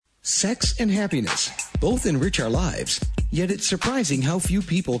Sex and happiness both enrich our lives, yet it's surprising how few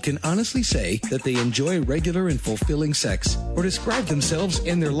people can honestly say that they enjoy regular and fulfilling sex or describe themselves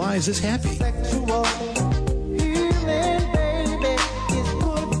and their lives as happy.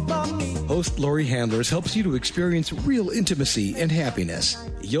 Host Laurie Handlers helps you to experience real intimacy and happiness.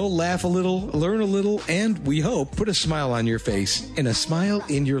 You'll laugh a little, learn a little, and we hope put a smile on your face and a smile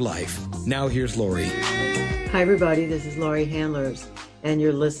in your life. Now here's Laurie. Hi everybody, this is Laurie Handlers, and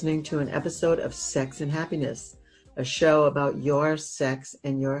you're listening to an episode of Sex and Happiness, a show about your sex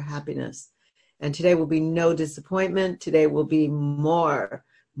and your happiness. And today will be no disappointment. Today will be more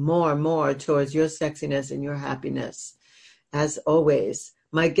towards your sexiness and your happiness. As always,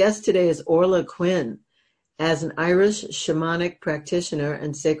 my guest today is Orla Quinn. As an Irish shamanic practitioner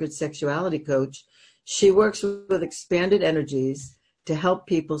and sacred sexuality coach, she works with expanded energies to help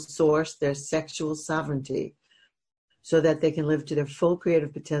people source their sexual sovereignty so that they can live to their full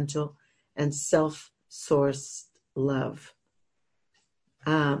creative potential and self-sourced love.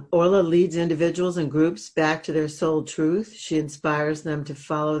 Orla leads individuals and groups back to their soul truth. She inspires them to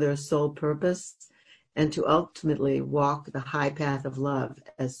follow their soul purpose and to ultimately walk the high path of love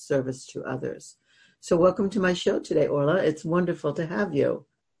as service to others. So welcome to my show today, Orla. It's wonderful to have you.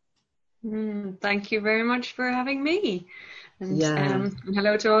 Thank you very much for having me. And, yeah. And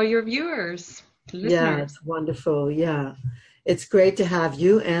hello to all your viewers. Listeners. Yeah, it's wonderful. Yeah, it's great to have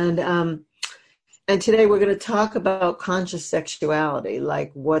you. And today we're going to talk about conscious sexuality.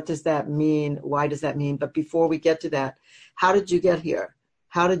 Like, what does that mean? Why does that mean? But before we get to that, how did you get here?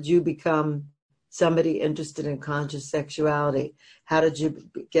 How did you become somebody interested in conscious sexuality? How did you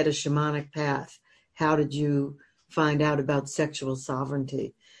get a shamanic path? How did you find out about sexual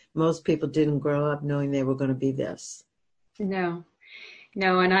sovereignty? Most people didn't grow up knowing they were going to be this. No,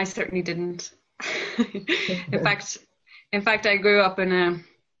 and I certainly didn't. In fact, I grew up in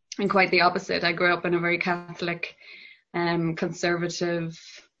quite the opposite. I grew up in a very Catholic, conservative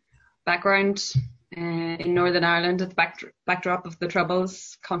background in Northern Ireland, at the backdrop of the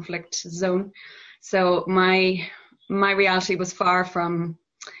Troubles conflict zone. So my reality was far from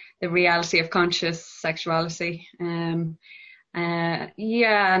the reality of conscious sexuality. And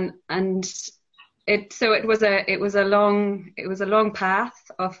it was a long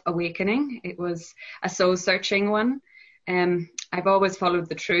path of awakening. It was a soul searching one. I've always followed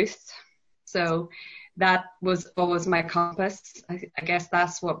the truth, so that was always my compass. I guess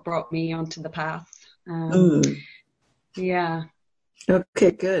that's what brought me onto the path. Yeah.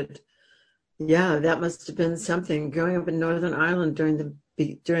 Okay, good. Yeah, that must have been something. Growing up in Northern Ireland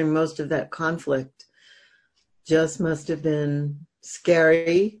during most of that conflict just must have been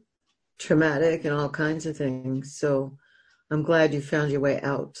scary, traumatic, and all kinds of things. So I'm glad you found your way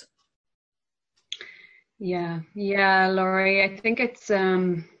out. Yeah, Laurie. I think it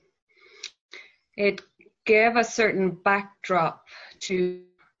gave a certain backdrop to.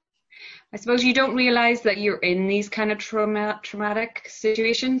 I suppose you don't realize that you're in these kind of traumatic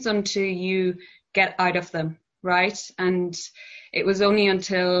situations until you get out of them, right? And it was only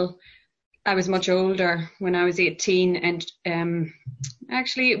until I was much older, when I was 18, and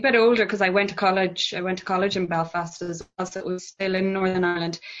actually a bit older, because I went to college. I went to college in Belfast as well, so it was still in Northern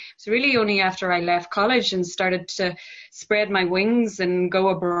Ireland. So really only after I left college and started to spread my wings and go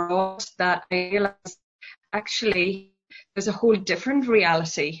abroad that I realized actually there's a whole different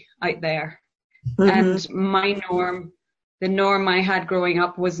reality out there. And my norm, the norm I had growing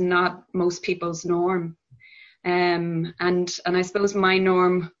up, was not most people's norm. And I suppose my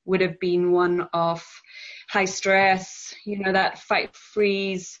norm would have been one of high stress, that the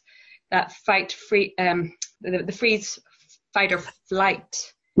freeze, fight or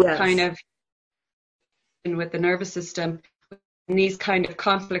flight kind of, and with the nervous system. In these kind of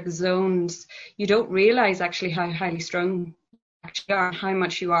conflict zones, you don't realize actually how highly strung you actually are, how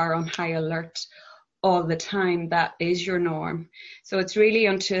much you are on high alert all the time. That is your norm. So it's really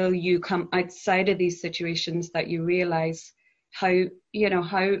until you come outside of these situations that you realize how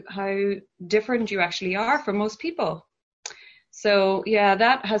different you actually are from most people. So yeah,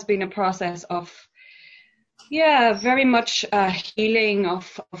 that has been a process of very much healing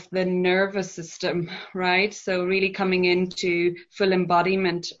of the nervous system, right? So really coming into full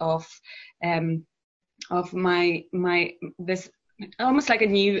embodiment of my this, almost like a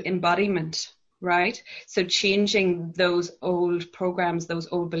new embodiment, right? So changing those old programs, those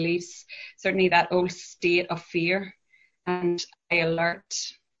old beliefs, certainly that old state of fear and alert,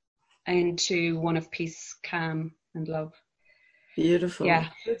 into one of peace, calm, and love. Beautiful. Yeah.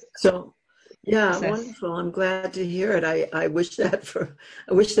 So. Yeah, wonderful. I'm glad to hear it. I wish that for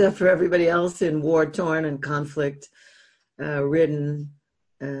everybody else in war-torn and conflict ridden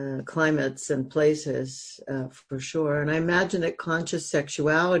climates and places, for sure. And I imagine that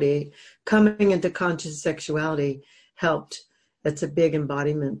coming into conscious sexuality helped. That's a big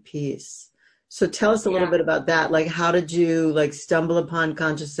embodiment piece. So tell us a little bit about that. Like, how did you stumble upon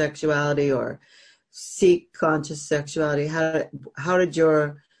conscious sexuality or seek conscious sexuality? How did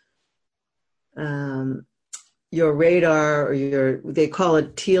your radar, or they call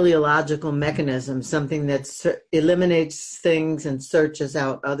it teleological mechanism, something that eliminates things and searches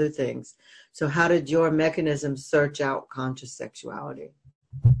out other things. So how did your mechanism search out conscious sexuality?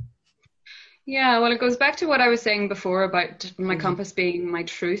 Yeah, well, it goes back to what I was saying before about my compass being my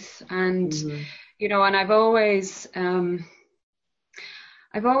truth. And, and I've always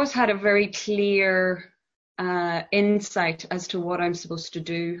had a very clear insight as to what I'm supposed to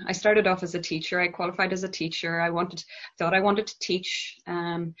do. I started off as a teacher. I qualified as a teacher. I thought I wanted to teach.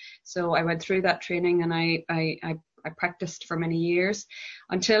 So I went through that training, and I practiced for many years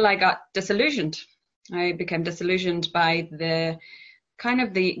until I got disillusioned. I became disillusioned by the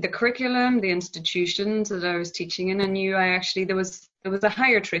curriculum, the institutions that I was teaching in. I knew there was a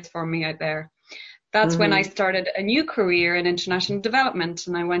higher truth for me out there. That's when I started a new career in international development,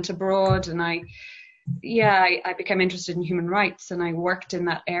 and I went abroad, and I became interested in human rights, and I worked in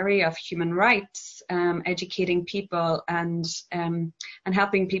that area of human rights, educating people and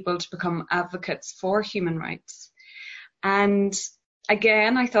helping people to become advocates for human rights. And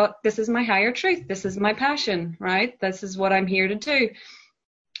again, I thought, this is my higher truth. This is my passion, right? This is what I'm here to do.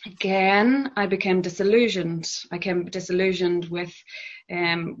 Again, I became disillusioned. I became disillusioned with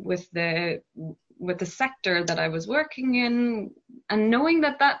the sector that I was working in, and knowing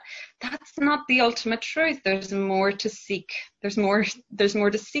that's not the ultimate truth. There's more to seek. There's more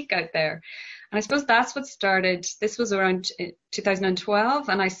to seek out there. And I suppose that's what started. This was around 2012,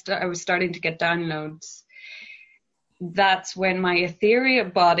 and I was starting to get downloads. That's when my ethereal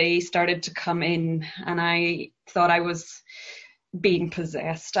body started to come in, and I thought I was being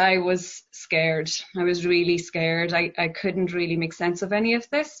possessed. I was scared. I was really scared. I couldn't really make sense of any of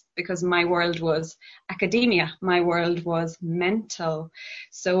this, because my world was academia. My world was mental.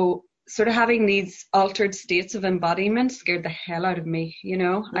 So sort of having these altered states of embodiment scared the hell out of me.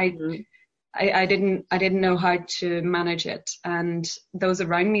 I didn't know how to manage it, and those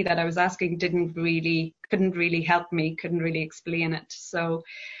around me that I was asking couldn't really help me, couldn't really explain it. So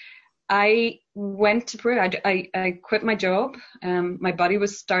I went to Peru. I quit my job. My body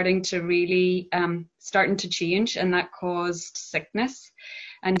was starting to change, and that caused sickness.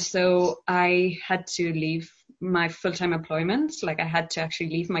 And so I had to leave my full-time employment. I had to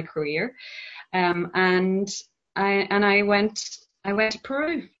actually leave my career. And I went to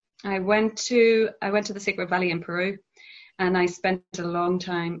Peru. I went to the Sacred Valley in Peru, and I spent a long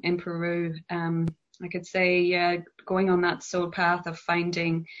time in Peru. I could say, going on that soul path of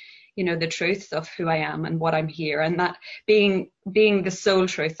finding, the truth of who I am and what I'm here, and that being the soul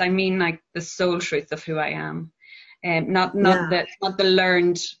truth. I mean, the soul truth of who I am, not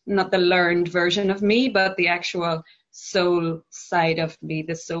the learned version of me, but the actual soul side of me,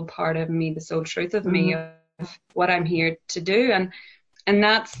 the soul part of me, the soul truth of me, of what I'm here to do, and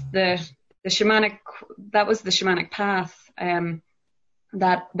that's the shamanic. That was the shamanic path.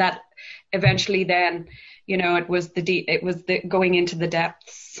 That eventually then, it was the going into the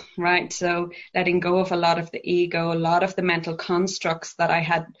depths, right? So letting go of a lot of the ego, a lot of the mental constructs that I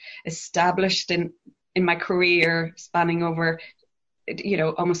had established in my career, spanning over,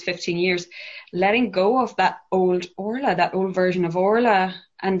 almost 15 years, letting go of that old Orla, that old version of Orla,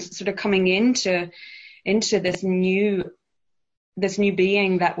 and sort of coming into this new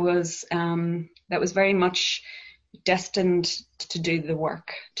being that was very much destined to do this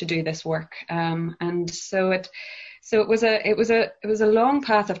work, and so it was a long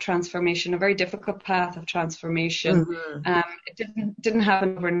path of transformation, a very difficult path of transformation. It didn't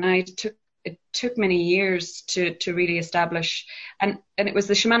happen overnight. It took many years to really establish, and it was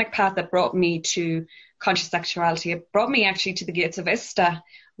the shamanic path that brought me to conscious sexuality. It brought me actually to the gates of ISTA,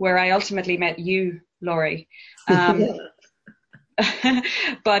 where I ultimately met you, Laurie.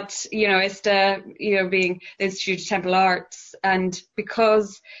 But ISTA, being the Institute of Temple Arts, and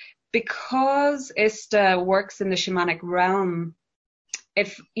because ISTA works in the shamanic realm,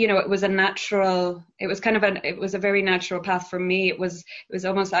 it was a very natural path for me. It was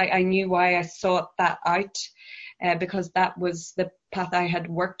almost, I knew why I sought that out, because that was the path I had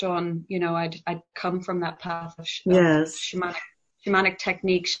worked on. I'd come from that path of shamanic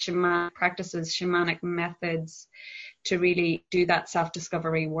techniques, shamanic practices, shamanic methods, to really do that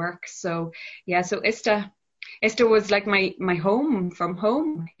self-discovery work. So ISTA was like my home from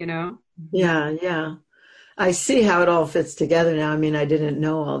home, Yeah. I see how it all fits together now. I mean, I didn't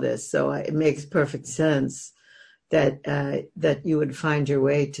know all this, so it makes perfect sense that that you would find your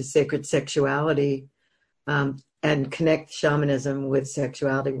way to sacred sexuality, and connect shamanism with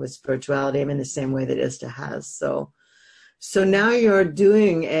sexuality, with spirituality. I mean, the same way that ISTA has. So now you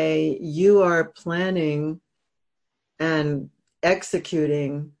are planning and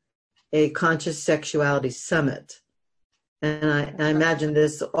executing a conscious sexuality summit. And I imagine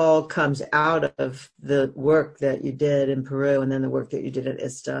this all comes out of the work that you did in Peru and then the work that you did at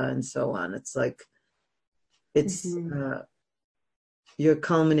ISTA and so on. It's like, you're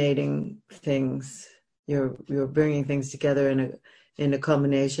culminating things. You're bringing things together in a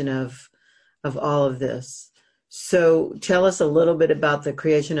culmination of all of this. So tell us a little bit about the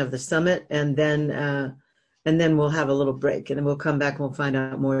creation of the summit, and then we'll have a little break, and then we'll come back and we'll find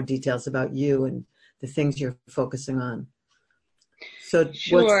out more details about you and the things you're focusing on. So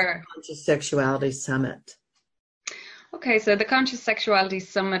Sure. What's the Conscious Sexuality Summit? Okay, so the Conscious Sexuality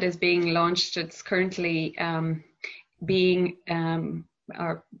Summit is being launched. It's currently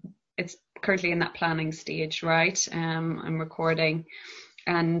it's currently in that planning stage, right? I'm recording,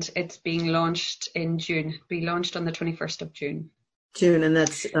 and it's being launched in June. Be launched on the 21st of June. And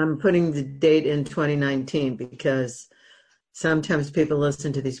that's, I'm putting the date in 2019 because sometimes people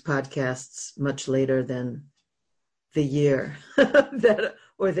listen to these podcasts much later than the year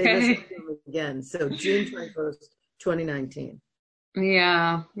or they listen to them again. So June 21st, 2019.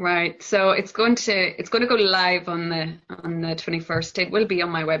 Yeah, right. So it's going to go live on the 21st. It will be on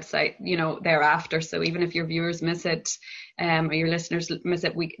my website, thereafter. So even if your viewers miss it, or your listeners miss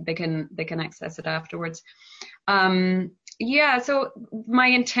it, they can access it afterwards. Yeah. So my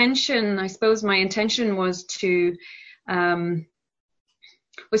intention was to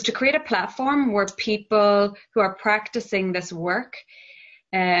create a platform where people who are practicing this work,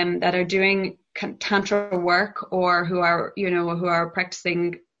 that are doing tantra work, or who are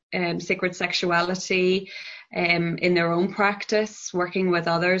practicing sacred sexuality in their own practice, working with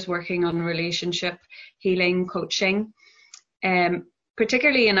others, working on relationship healing, coaching,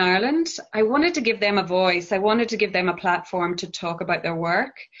 particularly in Ireland. I wanted to give them a voice. I wanted to give them a platform to talk about their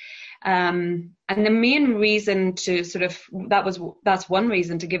work. And the main reason to that's one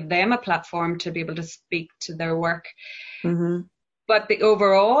reason, to give them a platform to be able to speak to their work. Mm-hmm. But the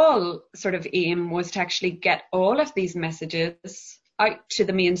overall sort of aim was to actually get all of these messages out to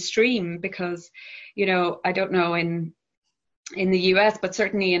the mainstream, because, I don't know in the US, but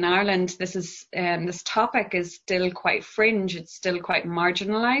certainly in Ireland, this topic is still quite fringe. It's still quite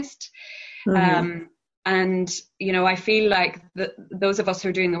marginalized. Mm-hmm. And, I feel like those of us who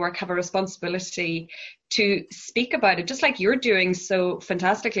are doing the work have a responsibility to speak about it, just like you're doing so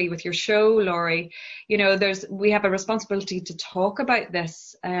fantastically with your show, Laurie. We have a responsibility to talk about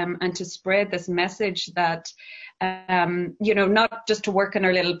this, and to spread this message that, not just to work in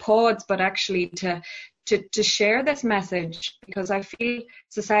our little pods, but actually to share this message, because I feel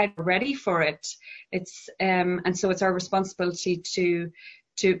society is ready for it. And so it's our responsibility to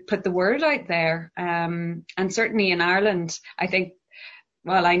put the word out there. And certainly in Ireland,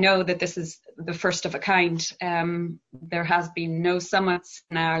 I know that this is the first of a kind. There has been no summits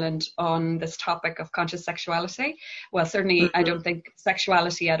in Ireland on this topic of conscious sexuality. Well, certainly I don't think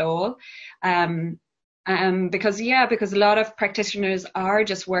sexuality at all. Because a lot of practitioners are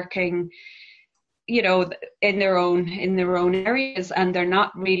just working, in their own areas, and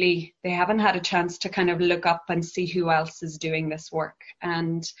they haven't had a chance to kind of look up and see who else is doing this work,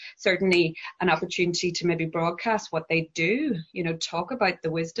 and certainly an opportunity to maybe broadcast what they do, talk about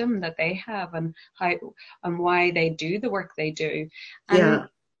the wisdom that they have and how and why they do the work they do. And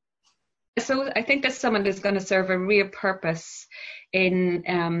so I think this summit is going to serve a real purpose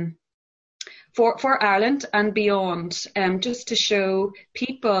in for Ireland and beyond, just to show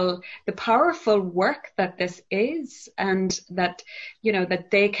people the powerful work that this is, and that, that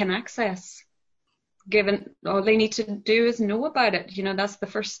they can access, given all they need to do is know about it. That's the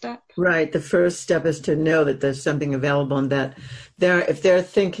first step. Right. The first step is to know that there's something available, and that if they're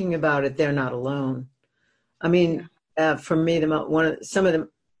thinking about it, they're not alone. I mean, for me, it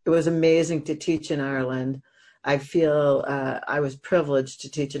was amazing to teach in Ireland. I feel I was privileged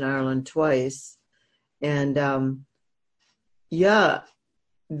to teach in Ireland twice. And I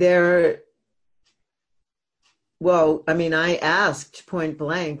asked point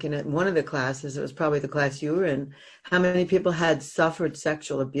blank, and at one of the classes, it was probably the class you were in, how many people had suffered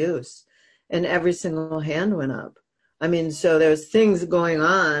sexual abuse, and every single hand went up. I mean, so there's things going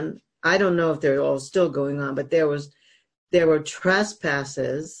on. I don't know if they're all still going on, but there were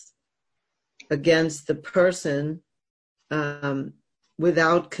trespasses against the person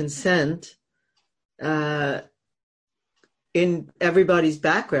without consent, in everybody's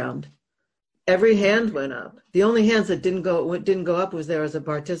background. Every hand went up. The only hands that didn't go up was there was a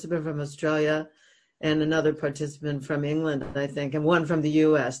participant from Australia and another participant from England, I think, and one from the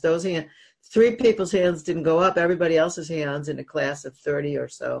U.S. Those three people's hands didn't go up. Everybody else's hands in a class of 30 or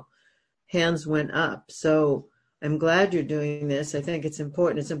so, hands went up. So I'm glad you're doing this. I think it's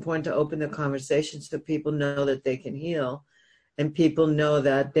important. It's important to open the conversation so people know that they can heal and people know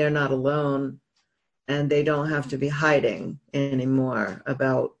that they're not alone and they don't have to be hiding anymore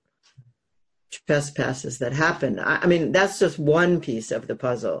about trespasses that happen. I mean, that's just one piece of the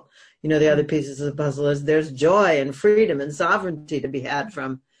puzzle. You know, the other pieces of the puzzle is there's joy and freedom and sovereignty to be had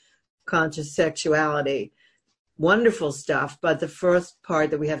from conscious sexuality. Wonderful stuff. But the first part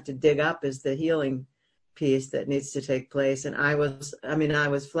that we have to dig up is the healing piece that needs to take place. And I was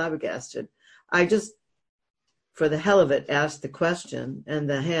flabbergasted. I just, for the hell of it, asked the question and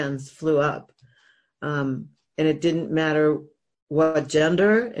the hands flew up. And it didn't matter what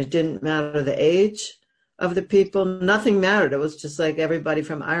gender, it didn't matter the age of the people, nothing mattered. It was just like everybody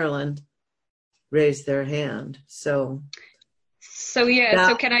from Ireland raised their hand. So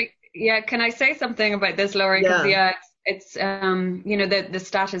can I say something about this, Laurie? Because it's you know, the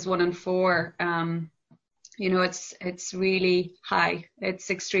stat is 1 in 4. You know, it's really high. It's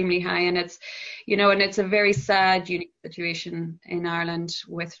extremely high, and it's, you know, and it's a very sad, unique situation in Ireland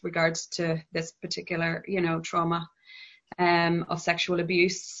with regards to this particular, you know, trauma of sexual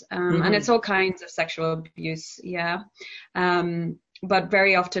abuse, and it's all kinds of sexual abuse, but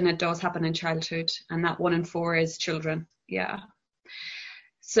very often it does happen in childhood, and that 1 in 4 is children.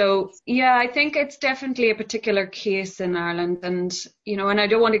 So I think it's definitely a particular case in Ireland, and you know, and I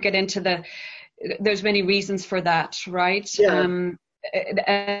don't want to get into there's many reasons for that, right? And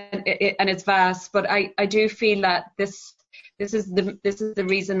it's vast, but I do feel that this is the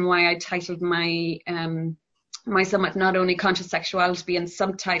reason why I titled my my summit not only Conscious Sexuality and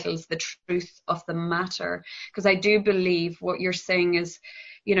subtitles The Truth of the Matter, because I do believe what you're saying is,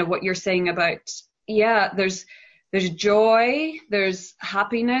 you know, what you're saying about, there's joy, there's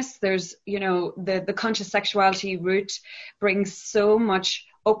happiness, there's, you know, the conscious sexuality route brings so much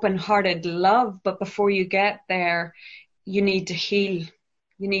open-hearted love, but before you get there, you need to heal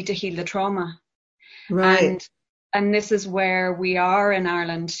the trauma. Right. And this is where we are in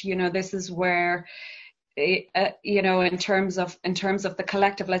Ireland. You know, this is where, you know, in terms of the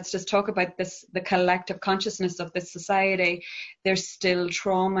collective, let's just talk about this, the collective consciousness of this society. There's still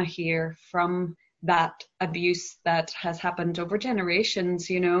trauma here from that abuse that has happened over generations.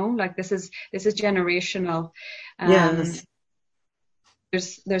 You know, like this is generational. Yes.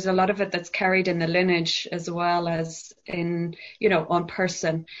 There's a lot of it that's carried in the lineage as well as in, you know, on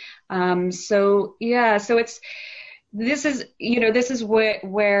person. So this is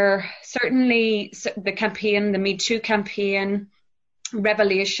where certainly the campaign, the Me Too campaign,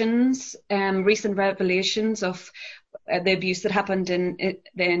 revelations, recent revelations of the abuse that happened in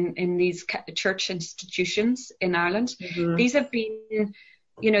these church institutions in Ireland. These have been,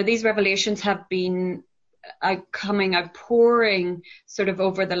 you know, these revelations have been outpouring sort of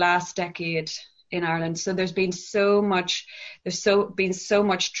over the last decade in Ireland. So there's been so much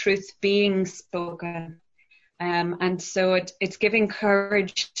truth being spoken. And so it's giving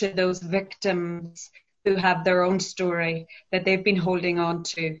courage to those victims who have their own story that they've been holding on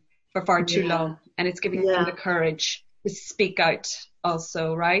to for far too long. And it's giving them the courage to speak out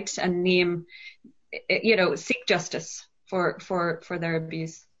also, right? And name, you know, seek justice for their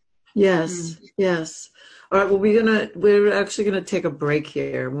abuse. Yes, yes. All right, well, we're actually going to take a break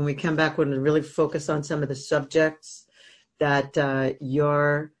here. When we come back, we're going to really focus on some of the subjects that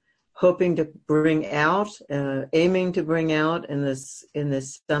you're hoping to bring out, aiming to bring out in this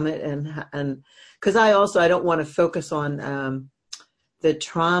summit, and because I don't want to focus on the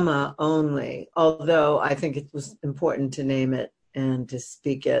trauma only, although I think it was important to name it and to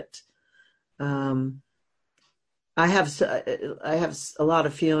speak it. I have a lot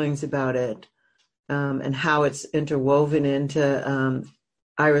of feelings about it, and how it's interwoven into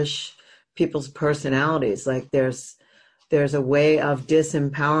Irish people's personalities. Like there's a way of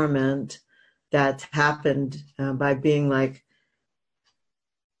disempowerment that's happened by being like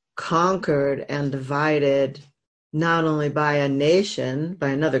conquered and divided, not only by a nation, by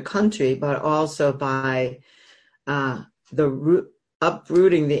another country, but also by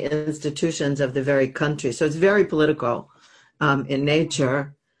uprooting the institutions of the very country. So it's very political in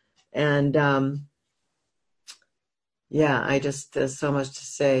nature. And there's so much to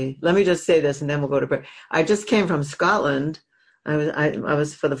say. Let me just say this and then we'll go to break. I just came from Scotland. I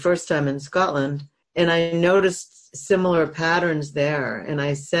was for the first time in Scotland, and I noticed similar patterns there. And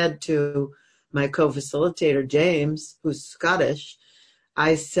I said to my co-facilitator, James, who's Scottish,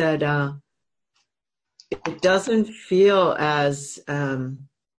 I said, it doesn't feel as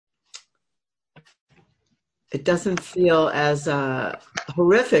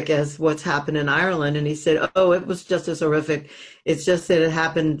horrific as what's happened in Ireland. And he said, oh, it was just as horrific. It's just that it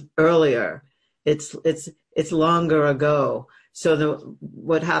happened earlier. It's longer ago. So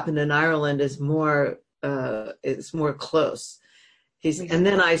what happened in Ireland is more, it's more close. And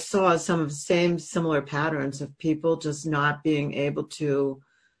then I saw some of the same similar patterns of people just not being able to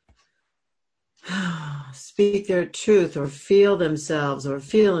speak their truth or feel themselves or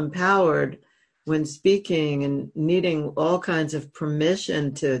feel empowered when speaking, and needing all kinds of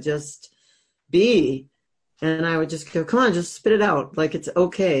permission to just be. And I would just go, come on, just spit it out. Like, it's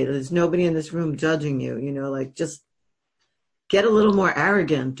okay. There's nobody in this room judging you, like just get a little more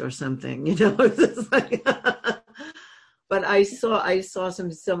arrogant or something, It's like, but I saw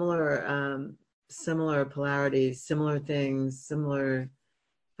some similar polarities, similar things, similar.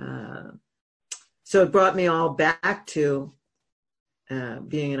 So it brought me all back to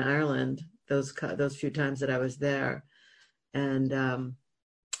being in Ireland, those few times that I was there. And so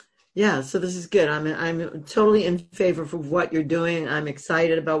this is good. I'm totally in favor of what you're doing. I'm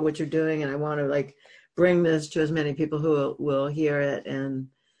excited about what you're doing, and I want to bring this to as many people who will hear it and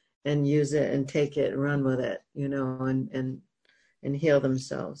use it and take it and run with it, and heal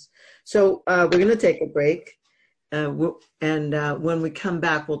themselves. So we're going to take a break, and when we come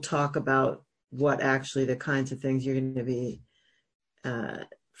back, we'll talk about what actually the kinds of things you're going to be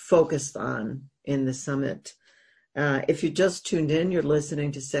focused on in the summit. If you just tuned in, you're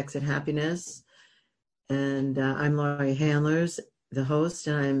listening to Sex and Happiness, and I'm Laurie Handlers, the host,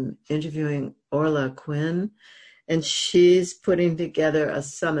 and I'm interviewing Orla Quinn, and she's putting together a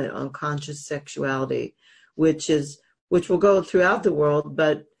summit on conscious sexuality, which will go throughout the world,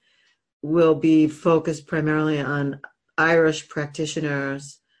 but will be focused primarily on Irish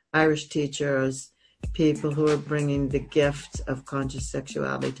practitioners, Irish teachers, people who are bringing the gift of conscious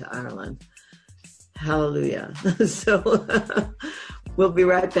sexuality to Ireland. Hallelujah. So we'll be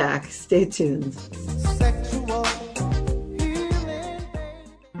right back. Stay tuned.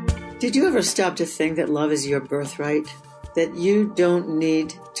 Did you ever stop to think that love is your birthright? That you don't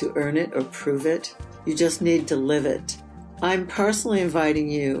need to earn it or prove it? You just need to live it. I'm personally inviting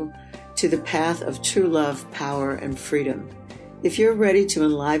you to the path of true love, power, and freedom. If you're ready to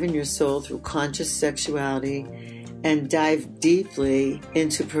enliven your soul through conscious sexuality and dive deeply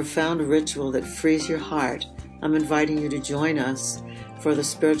into profound ritual that frees your heart, I'm inviting you to join us for the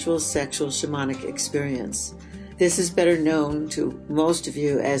Spiritual Sexual Shamanic Experience. This is better known to most of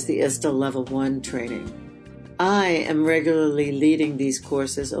you as the ISTA Level 1 training. I am regularly leading these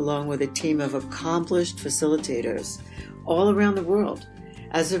courses along with a team of accomplished facilitators all around the world.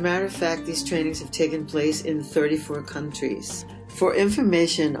 As a matter of fact, these trainings have taken place in 34 countries. For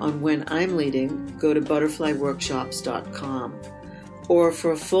information on when I'm leading, go to butterflyworkshops.com. Or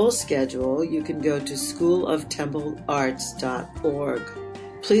for a full schedule, you can go to schooloftemplearts.org.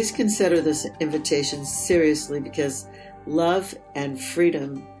 Please consider this invitation seriously, because love and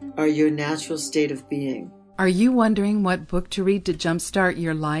freedom are your natural state of being. Are you wondering what book to read to jumpstart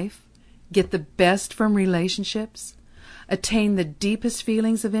your life? Get the best from relationships? Attain the deepest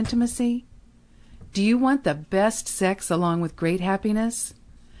feelings of intimacy? Do you want the best sex along with great happiness?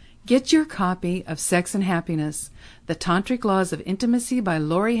 Get your copy of Sex and Happiness, The Tantric Laws of Intimacy by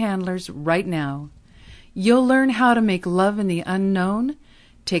Laurie Handlers right now. You'll learn how to make love in the unknown,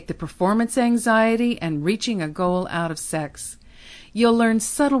 take the performance anxiety and reaching a goal out of sex. You'll learn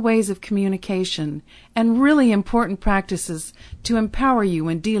subtle ways of communication and really important practices to empower you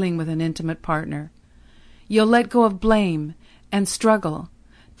when dealing with an intimate partner. You'll let go of blame and struggle.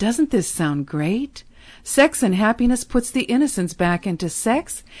 Doesn't this sound great? Sex and Happiness puts the innocence back into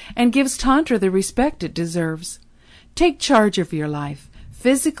sex and gives Tantra the respect it deserves. Take charge of your life,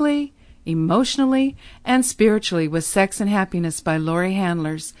 physically, emotionally, and spiritually with Sex and Happiness by Laurie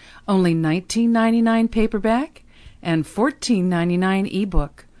Handlers, only $19.99 paperback and $14.99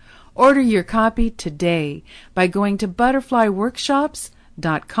 ebook. Order your copy today by going to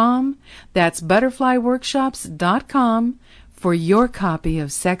butterflyworkshops.com. That's butterflyworkshops.com for your copy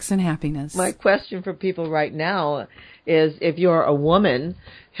of Sex and Happiness. My question for people right now is, if you're a woman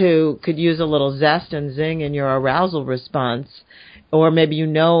who could use a little zest and zing in your arousal response, or maybe you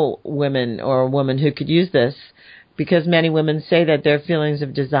know women or a woman who could use this, because many women say that their feelings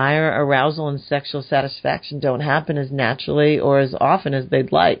of desire, arousal, and sexual satisfaction don't happen as naturally or as often as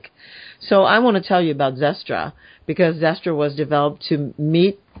they'd like. So I want to tell you about Zestra, because Zestra was developed to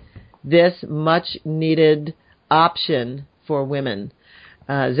meet this much-needed option for women.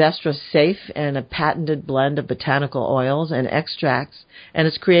 Zestra's safe and a patented blend of botanical oils and extracts, and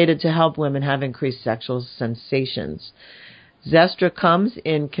it's created to help women have increased sexual sensations. Zestra comes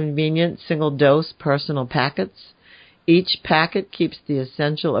in convenient single-dose personal packets. Each packet keeps the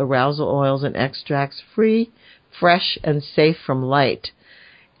essential arousal oils and extracts free, fresh, and safe from light.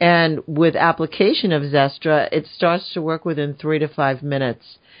 And with application of Zestra, it starts to work within 3 to 5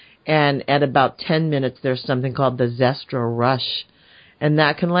 minutes. And at about 10 minutes, there's something called the Zestra Rush. And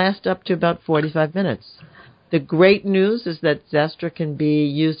that can last up to about 45 minutes. The great news is that Zestra can be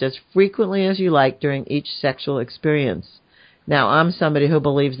used as frequently as you like during each sexual experience. Now, I'm somebody who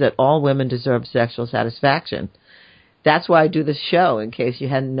believes that all women deserve sexual satisfaction. That's why I do this show, in case you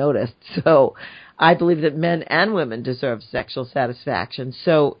hadn't noticed. So I believe that men and women deserve sexual satisfaction.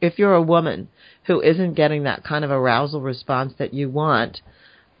 So if you're a woman who isn't getting that kind of arousal response that you want,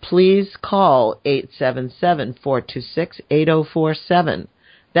 please call 877-426-8047.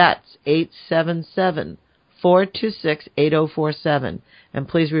 That's 877-426-8047. And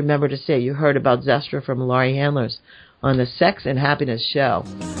please remember to say you heard about Zestra from Laurie Handlers on the Sex and Happiness Show.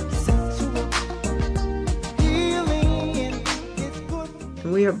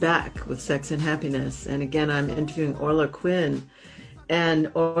 We are back with Sex and Happiness. And again, I'm interviewing Orla Quinn. And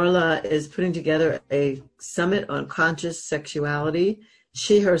Orla is putting together a summit on conscious sexuality.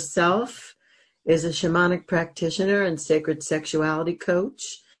 She herself is a shamanic practitioner and sacred sexuality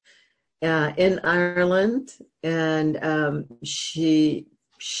coach in Ireland. And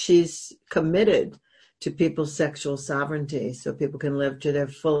she's committed to people's sexual sovereignty so people can live to their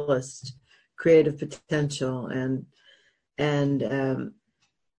fullest creative potential and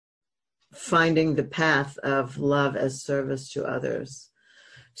finding the path of love as service to others.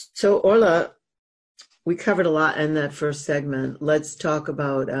 So Orla, we covered a lot in that first segment. Let's talk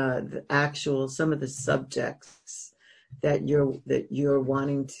about some of the subjects that you're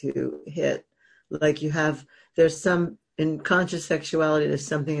wanting to hit. Like there's some in conscious sexuality. There's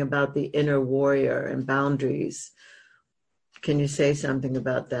something about the inner warrior and boundaries. Can you say something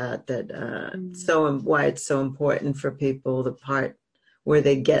about that? Why it's so important for people, the part where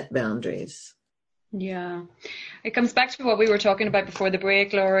they get boundaries? Yeah, it comes back to what we were talking about before the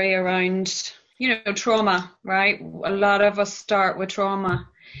break, Laurie, around trauma, right? A lot of us start with trauma.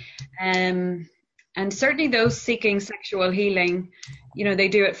 And certainly those seeking sexual healing, they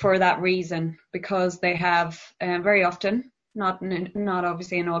do it for that reason, because they have very often, not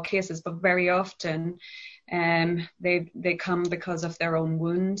obviously in all cases, but very often they come because of their own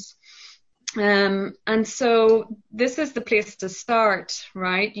wounds. And so this is the place to start,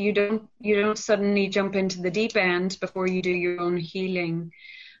 right? You don't suddenly jump into the deep end before you do your own healing.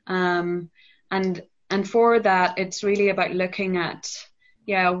 And for that, it's really about looking at,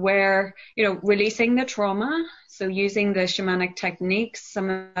 where, releasing the trauma. So using the shamanic techniques, some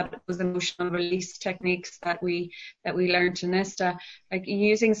of that was emotional release techniques that we learned in ISTA, like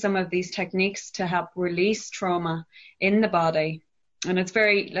using some of these techniques to help release trauma in the body. And it's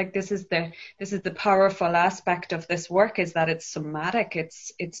very, like, this is the powerful aspect of this work, is that it's somatic,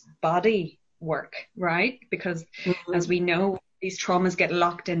 it's body work, right? Because as we know, these traumas get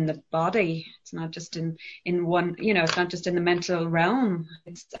locked in the body. It's not just in one, it's not just in the mental realm.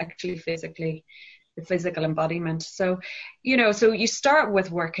 It's actually physically, the physical embodiment. So, so you start with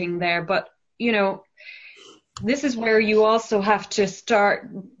working there, but, this is where you also have to start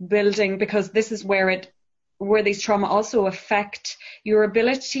building, because this is where these trauma also affect your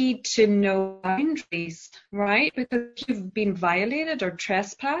ability to know boundaries, right? Because if you've been violated or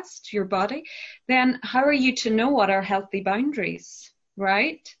trespassed your body, then how are you to know what are healthy boundaries,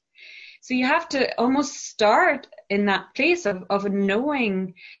 right? So you have to almost start in that place of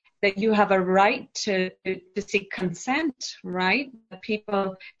knowing that you have a right to seek consent, right? That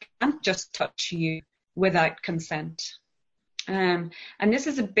people can't just touch you without consent. And this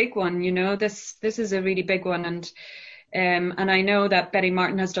is a big one, this is a really big one. And I know that Betty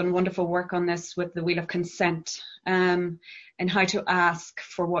Martin has done wonderful work on this with the Wheel of Consent, and how to ask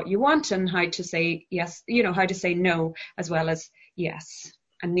for what you want and how to say yes, how to say no as well as yes,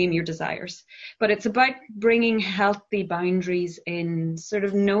 and name your desires. But it's about bringing healthy boundaries in, sort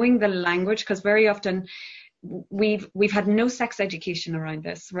of knowing the language, because very often we've had no sex education around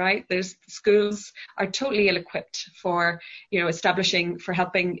this, right? Schools are totally ill-equipped for, for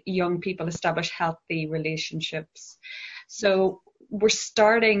helping young people establish healthy relationships. So we're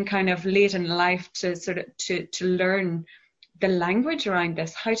starting kind of late in life to sort of to learn the language around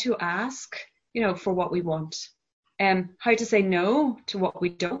this, how to ask, for what we want, how to say no to what we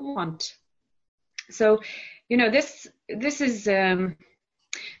don't want. So, this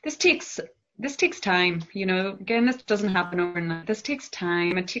takes this takes time, you know. Again, this doesn't happen overnight. This takes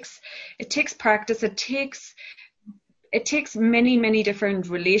time. It takes practice. It takes many, many different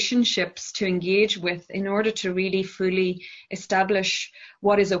relationships to engage with in order to really fully establish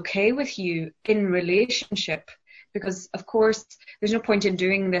what is okay with you in relationship. Because, of course, there's no point in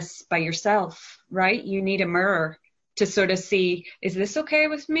doing this by yourself, right? You need a mirror to sort of see, is this okay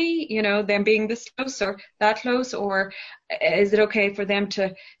with me? You know, them being this close or that close, or is it okay for them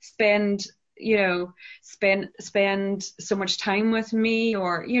to spend so much time with me?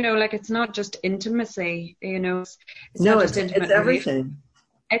 Or, you know, like, it's not just intimacy, you know, it's everything.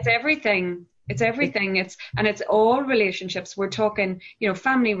 It's everything. It's everything. It's all relationships. We're talking, you know,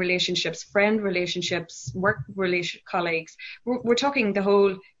 family relationships, friend relationships, work colleagues. We're talking the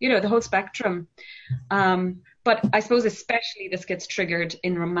whole spectrum. But I suppose especially this gets triggered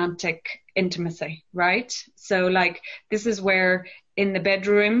in romantic intimacy, right? So, like, this is where in the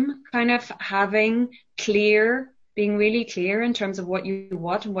bedroom, kind of being really clear in terms of what you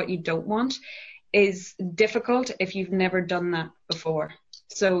want and what you don't want is difficult if you've never done that before.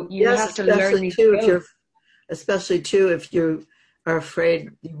 So you have to learn these skills. Especially too, if you are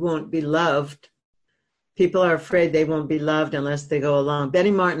afraid you won't be loved. People are afraid they won't be loved unless they go along.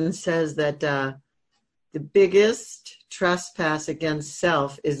 Betty Martin says that the biggest trespass against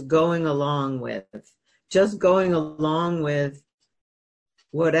self is just going along with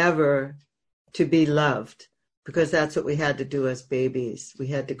whatever to be loved, because that's what we had to do as babies. We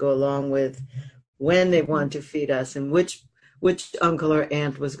had to go along with when they want to feed us and which uncle or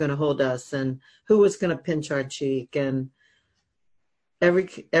aunt was going to hold us and who was going to pinch our cheek and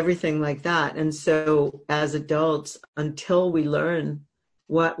everything like that. And so as adults, until we learn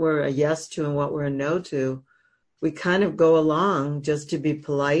what we're a yes to and what we're a no to, we kind of go along just to be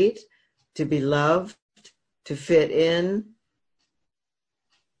polite, to be loved, to fit in,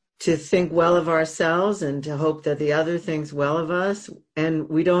 to think well of ourselves and to hope that the other thinks well of us. And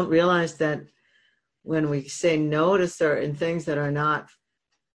we don't realize that when we say no to certain things that are not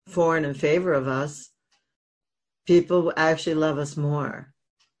for and in favor of us, people actually love us more.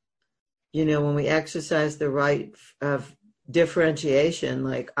 You know, when we exercise the right of differentiation,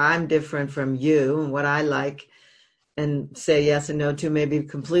 like I'm different from you and what I like and say yes and no to may be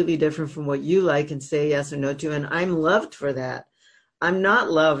completely different from what you like and say yes or no to, and I'm loved for that. I'm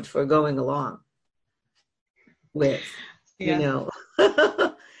not loved for going along with, you know.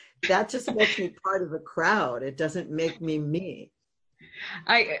 That just makes me part of a crowd. It doesn't make me me.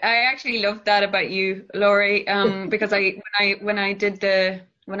 I actually love that about you, Laurie, because when I did the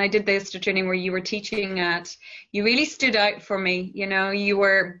ISTA training where you were teaching at, you really stood out for me. You know, you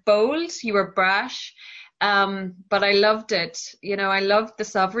were bold, you were brash, but I loved it. You know, I loved the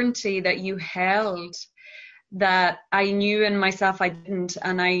sovereignty that you held, that I knew in myself I didn't,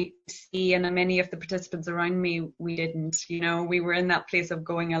 and I see in many of the participants around me we didn't. You know, we were in that place of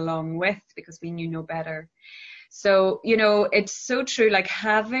going along with because we knew no better. So, you know, it's so true, like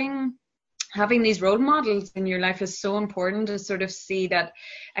having these role models in your life is so important to sort of see that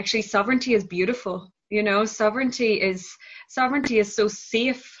actually sovereignty is beautiful. You know, sovereignty is so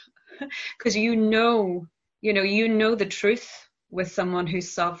safe because you know the truth with someone who's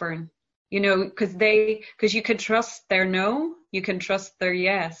sovereign. You know, because you can trust their no, you can trust their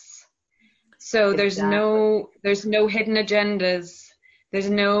yes. So there's no hidden agendas, there's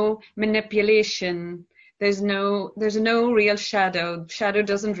no manipulation, there's no real shadow. Shadow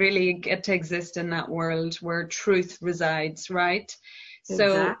doesn't really get to exist in that world where truth resides, right?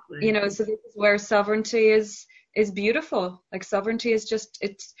 So you know, so this is where sovereignty is beautiful. Like sovereignty is just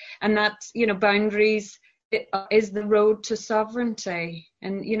and that, you know, boundaries is the road to sovereignty.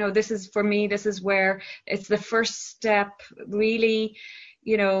 And, you know, this is, for me, this is where it's the first step, really,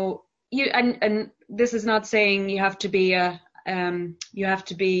 you know, and this is not saying you have to be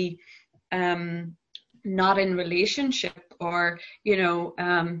not in relationship or, you know,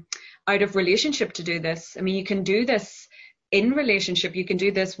 out of relationship to do this. I mean, you can do this in relationship, you can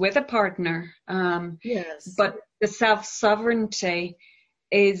do this with a partner. Yes. But the self-sovereignty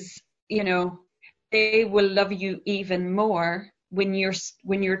is, you know, they will love you even more when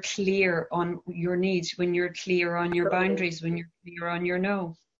you're clear on your needs, when you're clear on your boundaries, when you're clear on your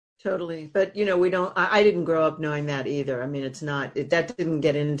no. Totally. But, you know, I didn't grow up knowing that either. I mean, that didn't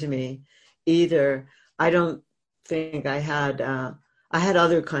get into me either. I don't think I had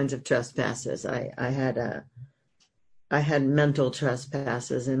other kinds of trespasses. I had mental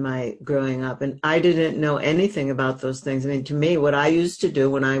trespasses in my growing up, and I didn't know anything about those things. I mean, to me, what I used to do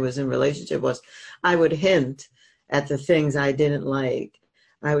when I was in relationship was I would hint at the things I didn't like.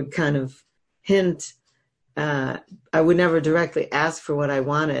 I would kind of hint I would never directly ask for what I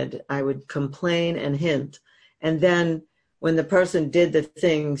wanted. I would complain and hint. And then when the person did the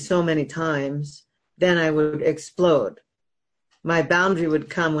thing so many times, then I would explode. My boundary would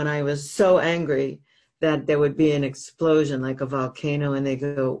come when I was so angry that there would be an explosion like a volcano, and they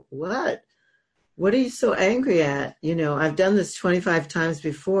go, what? What are you so angry at? You know, I've done this 25 times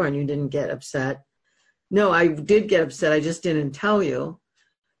before and you didn't get upset. No, I did get upset. I just didn't tell you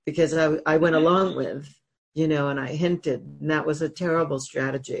because I went along with, you know, and I hinted, and that was a terrible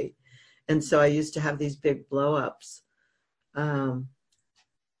strategy. And so I used to have these big blow-ups.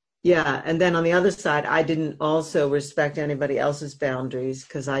 Yeah, and then on the other side, I didn't also respect anybody else's boundaries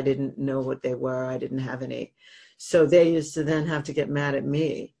because I didn't know what they were. I didn't have any. So they used to then have to get mad at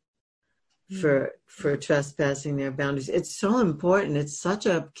me for trespassing their boundaries. It's so important. It's such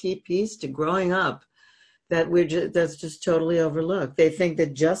a key piece to growing up that that's just totally overlooked. They think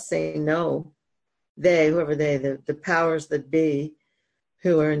that just saying no, the powers that be,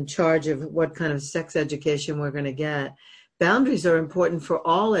 who are in charge of what kind of sex education we're going to get. Boundaries are important for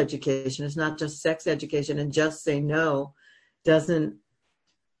all education. It's not just sex education, and just say no doesn't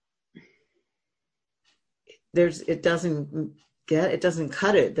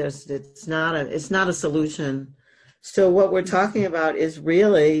cut it. It's not a solution. So what we're talking about is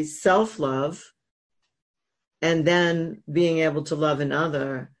really self-love, and then being able to love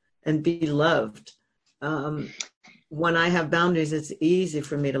another and be loved. When I have boundaries, it's easy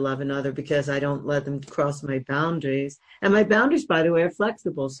for me to love another because I don't let them cross my boundaries. And my boundaries, by the way, are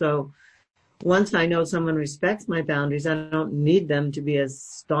flexible. So once I know someone respects my boundaries, I don't need them to be as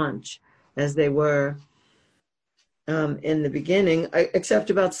staunch as they were in the beginning, except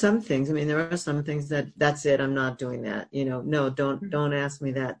about some things. I mean, there are some things that's it. I'm not doing that. You know, no, don't ask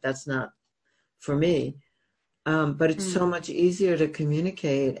me that. That's not for me. But it's so much easier to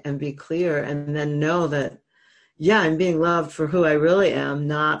communicate and be clear, and then know that, yeah, I'm being loved for who I really am,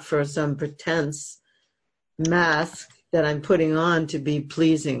 not for some pretense mask that I'm putting on to be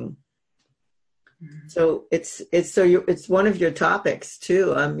pleasing. So it's one of your topics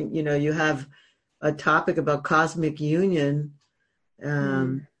too. You know, you have a topic about cosmic union,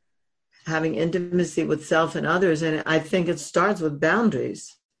 having intimacy with self and others, and I think it starts with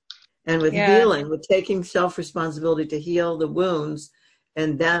boundaries and with healing, with taking self-responsibility to heal the wounds,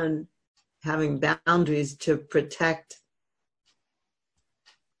 and then having boundaries to protect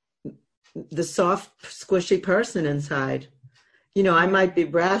the soft, squishy person inside. You know, I might be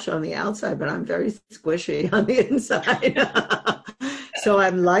brash on the outside, but I'm very squishy on the inside. So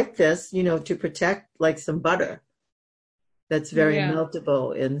I'm like this, you know, to protect, like some butter that's very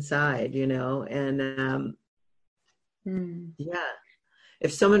meltable inside, you know. And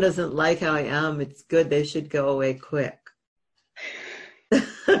if someone doesn't like how I am, it's good. They should go away quick.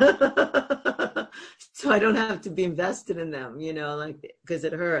 So I don't have to be invested in them, you know, like, because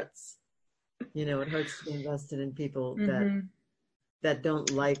it hurts. You know, it hurts to be invested in people that don't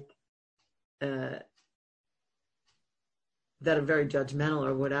like, that are very judgmental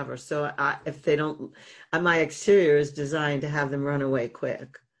or whatever. So if they don't, my exterior is designed to have them run away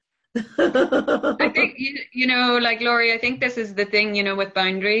quick. I think, you know, like Laurie, I think this is the thing, you know, with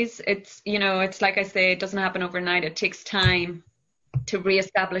boundaries. It's, you know, it's like I say, it doesn't happen overnight. It takes time to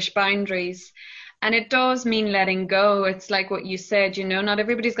reestablish boundaries. And it does mean letting go. It's like what you said, you know, not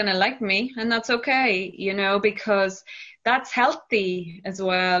everybody's going to like me, and that's okay, you know, because that's healthy as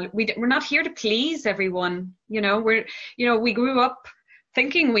well. We're not here to please everyone, you know. We grew up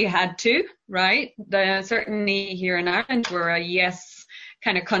thinking we had to, right? Certainly here in Ireland, we're a yes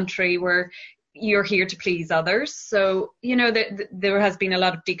kind of country where you're here to please others. So, you know, there has been a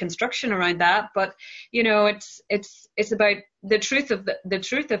lot of deconstruction around that, but, you know, it's about the truth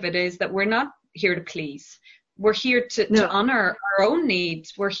of it is that we're not here to please. We're here to honor our own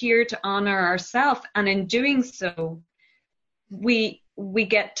needs. We're here to honor ourselves, and in doing so, we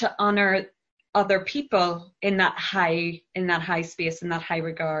get to honor other people in that high space, in that high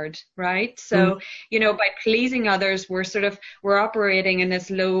regard, right? So, you know, by pleasing others, we're operating in this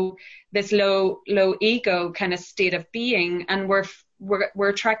low ego kind of state of being, and we're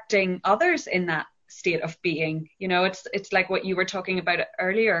attracting others in that state of being. You know, it's like what you were talking about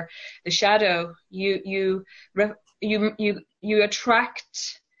earlier, the shadow. You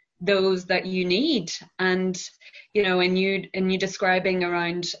attract those that you need, and you know, and you describing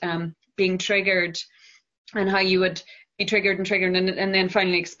around being triggered, and how you would be triggered and then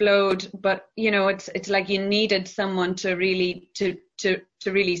finally explode. But you know, it's like you needed someone to really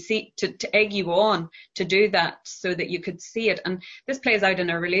see, to egg you on to do that, so that you could see it. And this plays out in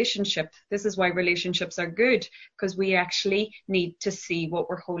a relationship. This is why relationships are good, because we actually need to see what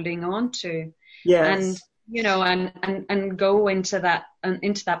we're holding on to. Yes. and go into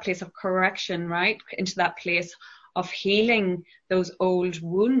that place of correction, right? Into that place of healing those old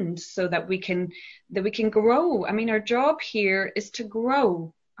wounds so that we can grow. I mean, our job here is to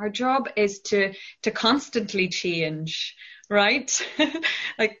grow. Our job is to constantly change, right?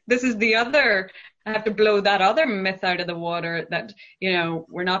 Like, this is the other, I have to blow that other myth out of the water that,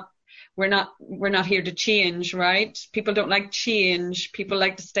 we're not here to change, right? People don't like change. People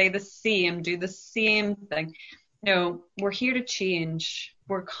like to stay the same, do the same thing. No, we're here to change.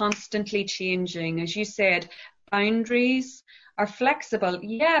 We're constantly changing. As you said, boundaries are flexible.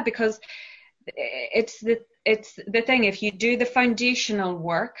 Yeah, because it's the thing. If you do the foundational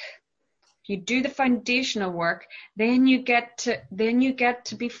work, then you get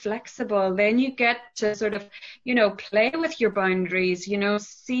to be flexible. Then you get to sort of, play with your boundaries,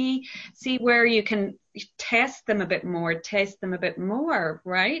 see where you can test them a bit more,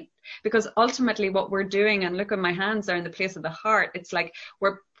 right? Because ultimately what we're doing, and look at my hands are in the place of the heart. It's like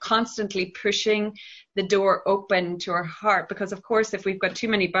we're constantly pushing the door open to our heart, because of course, if we've got too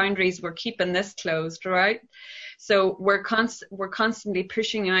many boundaries, we're keeping this closed, right? So we're constantly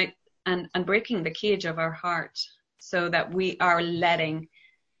pushing out and breaking the cage of our heart so that we are letting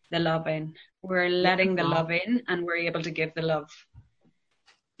the love in. We're letting the love in, and we're able to give the love.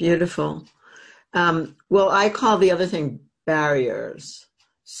 Beautiful. Well, I call the other thing barriers.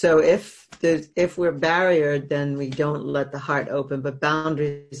 So if we're barriered, then we don't let the heart open, but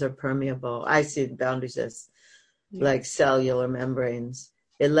boundaries are permeable. I see boundaries as like cellular membranes.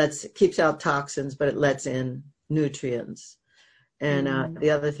 It keeps out toxins, but it lets in nutrients. And the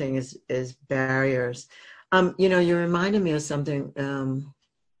other thing is barriers. You reminded me of something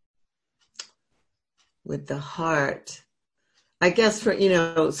with the heart. I guess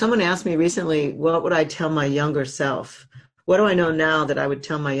someone asked me recently, what would I tell my younger self? What do I know now that I would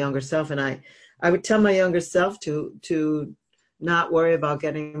tell my younger self? And I would tell my younger self to not worry about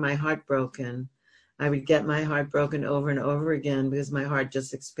getting my heart broken. I would get my heart broken over and over again because my heart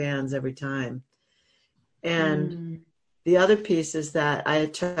just expands every time. And the other piece is that I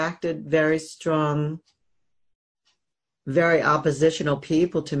attracted very strong, very oppositional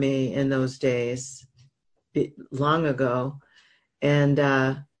people to me in those days, long ago.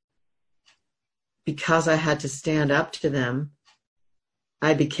 And because I had to stand up to them,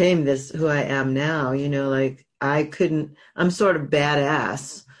 I became who I am now, like I'm sort of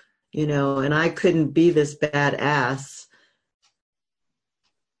badass, and I couldn't be this badass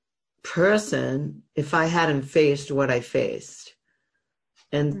person if I hadn't faced what I faced.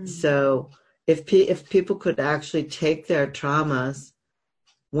 And so if people could actually take their traumas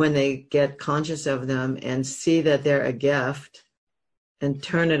when they get conscious of them and see that they're a gift and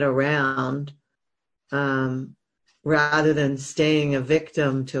turn it around, rather than staying a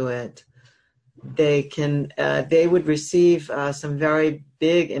victim to it, they would receive some very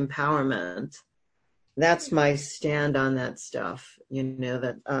big empowerment. That's my stand on that stuff,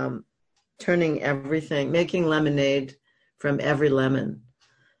 that turning everything, making lemonade from every lemon.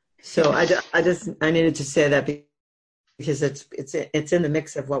 So I needed to say that because it's in the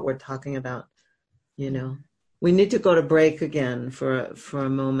mix of what we're talking about. We need to go to break again for a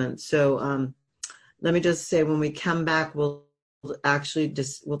moment. So let me just say, when we come back, we'll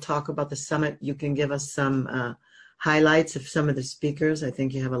talk about the summit. You can give us some highlights of some of the speakers. I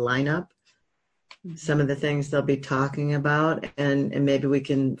think you have a lineup, some of the things they'll be talking about, and maybe we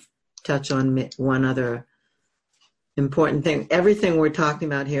can touch on one other important thing. Everything we're talking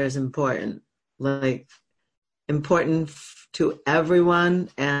about here is important, like important to everyone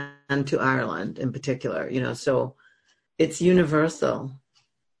and to Ireland in particular, so it's universal.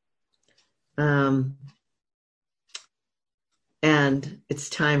 And it's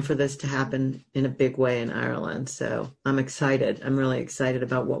time for this to happen in a big way in Ireland. So I'm excited. I'm really excited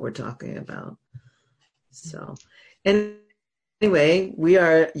about what we're talking about. So anyway,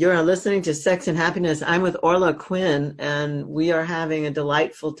 you're listening to Sex and Happiness. I'm with Orla Quinn, and we are having a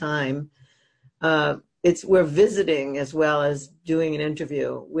delightful time. We're visiting as well as doing an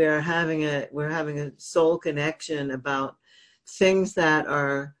interview. We're having a soul connection about things that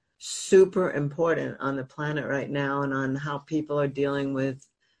are super important on the planet right now, and on how people are dealing with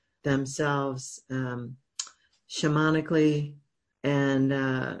themselves shamanically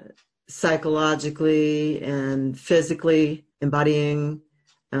and psychologically and physically, embodying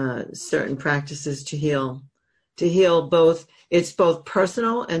certain practices to heal both. It's both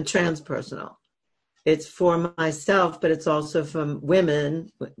personal and transpersonal. It's for myself, but it's also for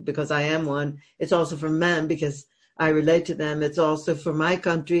women, because I am one. It's also for men, because I relate to them. It's also for my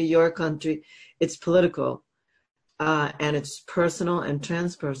country, your country. It's political, and it's personal and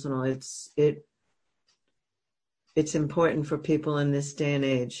transpersonal. it's important for people in this day and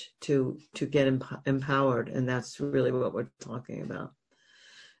age to get empowered, and that's really what we're talking about.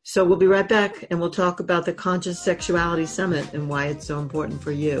 So we'll be right back, and we'll talk about the Conscious Sexuality Summit and why it's so important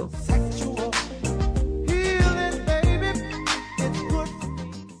for you.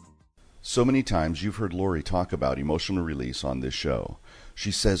 So many times you've heard Lori talk about emotional release on this show.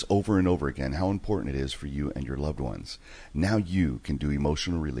 She says over and over again how important it is for you and your loved ones. Now you can do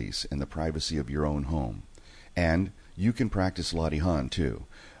emotional release in the privacy of your own home. And you can practice Ladihan too,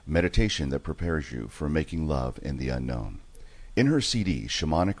 meditation that prepares you for making love in the unknown. In her CD,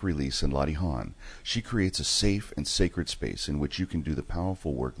 Shamanic Release and Ladihan, she creates a safe and sacred space in which you can do the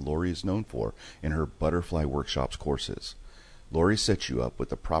powerful work Lori is known for in her Butterfly Workshops courses. Lori sets you up with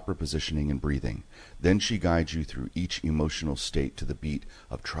the proper positioning and breathing. Then she guides you through each emotional state to the beat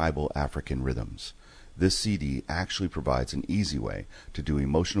of tribal African rhythms. This CD actually provides an easy way to do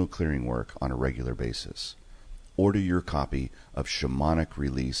emotional clearing work on a regular basis. Order your copy of Shamanic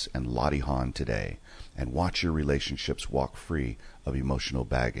Release and Ladihan today and watch your relationships walk free of emotional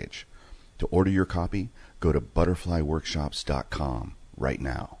baggage. To order your copy, go to butterflyworkshops.com right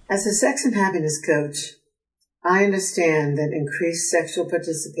now. As a sex and happiness coach, I understand that increased sexual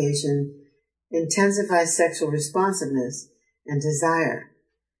participation intensifies sexual responsiveness and desire,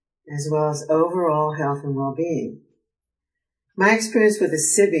 as well as overall health and well-being. My experience with the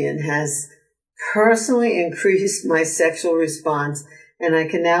Sybian has personally increased my sexual response, and I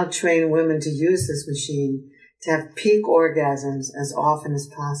can now train women to use this machine to have peak orgasms as often as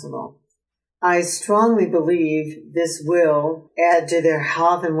possible. I strongly believe this will add to their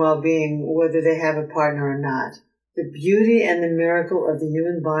health and well-being whether they have a partner or not. The beauty and the miracle of the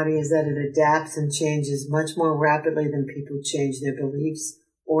human body is that it adapts and changes much more rapidly than people change their beliefs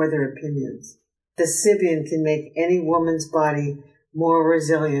or their opinions. The Sybian can make any woman's body more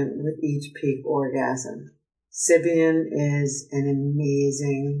resilient with each peak orgasm. Sybian is an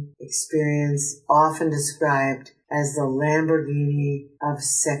amazing experience, often described as the Lamborghini of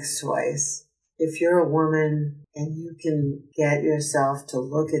sex toys. If you're a woman and you can get yourself to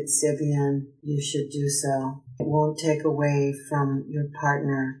look at Sybian, you should do so. It won't take away from your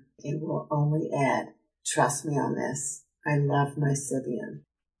partner. It will only add. Trust me on this. I love my Sybian.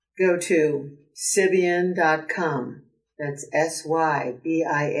 Go to Sybian.com. That's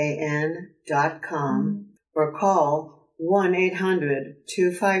SYBIAN.com, or call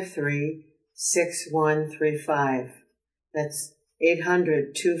 1-800-253-6135. That's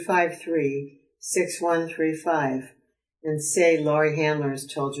 800-253-6135. And say Lori Handlers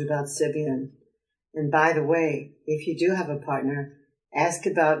told you about Sybian. And by the way, if you do have a partner, ask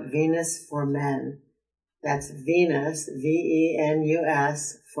about Venus for Men. That's Venus,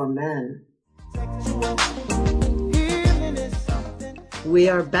 VENUS, for men. We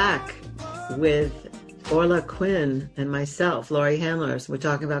are back with Orla Quinn and myself, Lori Handlers. We're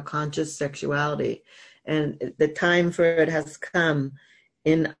talking about conscious sexuality. And the time for it has come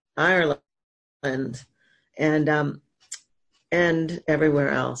in Ireland and everywhere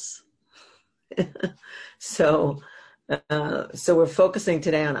else. So we're focusing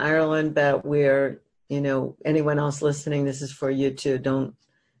today on Ireland, but we're, anyone else listening, this is for you too. Don't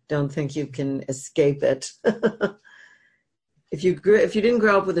think you can escape it. If you didn't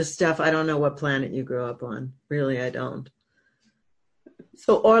grow up with this stuff, I don't know what planet you grew up on. Really, I don't.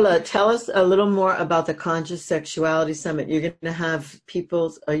 So Orla, tell us a little more about the Conscious Sexuality Summit. You're going to have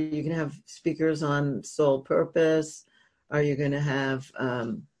are you going to have speakers on soul purpose? Are you going to have,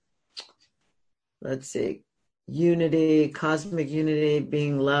 unity, cosmic unity,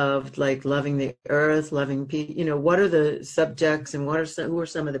 being loved, like loving the earth, loving people? What are the subjects and who are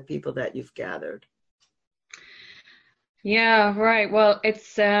some of the people that you've gathered? Yeah, right. Well,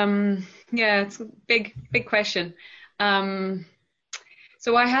 it's it's a big question.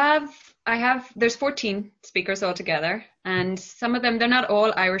 So I have there's 14 speakers altogether, and some of them, they're not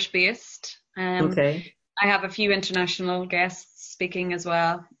all Irish based. Okay. I have a few international guests speaking as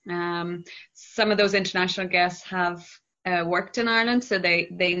well. Some of those international guests have worked in Ireland, so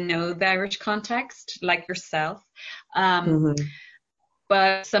they know the Irish context, like yourself.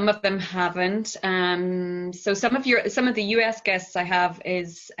 But some of them haven't. So some of the US guests I have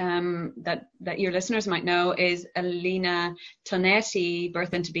is that your listeners might know is Alina Tonetti,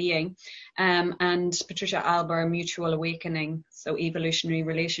 Birth into Being, and Patricia Alber, Mutual Awakening, so evolutionary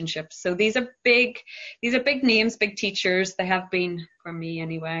relationships. So these are big names, big teachers. They have been for me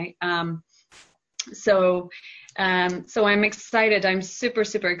anyway. So I'm excited. I'm super,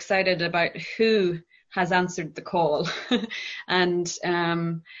 super excited about who has answered the call and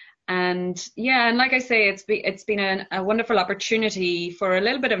And yeah, and like I say, it's been a wonderful opportunity for a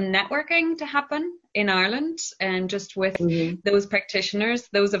little bit of networking to happen in Ireland, and just with those practitioners,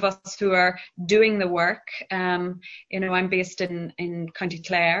 those of us who are doing the work. I'm based in County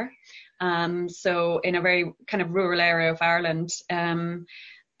Clare, so in a very kind of rural area of Ireland. And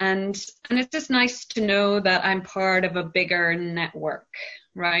it's just nice to know that I'm part of a bigger network,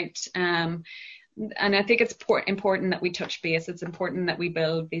 right? And I think it's important that we touch base. It's important that we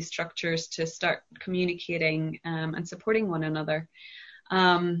build these structures to start communicating and supporting one another.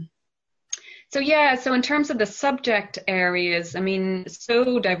 So in terms of the subject areas, I mean,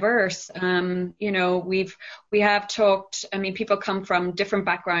 so diverse. We have talked. I mean, people come from different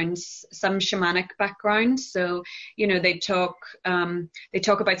backgrounds, some shamanic backgrounds. So they talk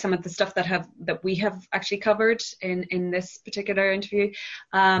about some of the stuff that we have actually covered in this particular interview.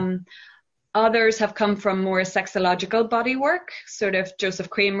 Others have come from more sexological body work, sort of Joseph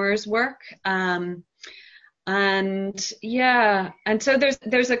Kramer's work. And so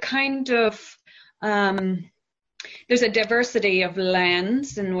there's a kind of, there's a diversity of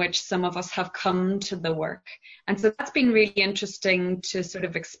lens in which some of us have come to the work. And so that's been really interesting to sort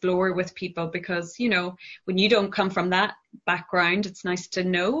of explore with people, because, when you don't come from that background, it's nice to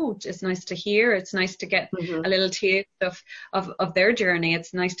know, it's nice to hear, it's nice to get a little taste of their journey.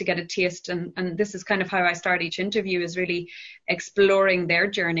 It's nice to get a taste. And this is kind of how I start each interview, is really exploring their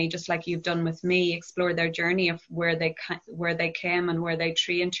journey, just like you've done with me, explore their journey of where they came and where they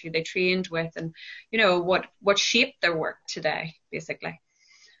trained, who they trained with, and, what shaped their work today, basically.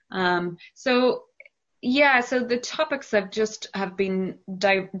 So the topics have been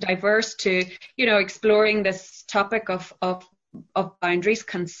diverse to, exploring this topic of boundaries,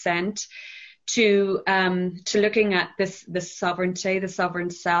 consent, to looking at the sovereignty, the sovereign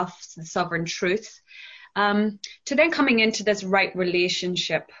self, the sovereign truth, to then coming into this right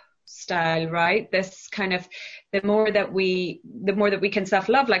relationship style, right? This kind of, the more that we can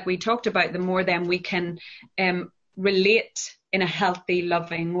self-love, like we talked about, the more then we can relate in a healthy,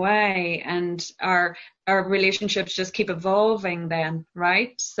 loving way, and our relationships just keep evolving then,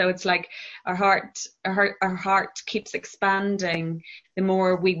 right? So it's like our heart keeps expanding the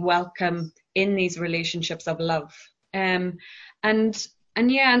more we welcome in these relationships of love. And so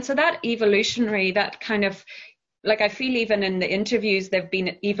that evolutionary, that kind of, like, I feel even in the interviews they've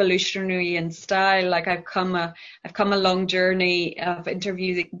been evolutionary in style. Like I've come a long journey of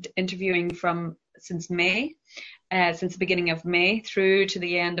interviewing since May. Since the beginning of May through to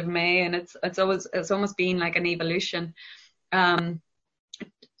the end of May, and it's almost been like an evolution in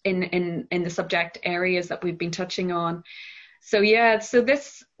the subject areas that we've been touching on. So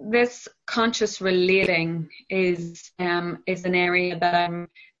this conscious relating is an area that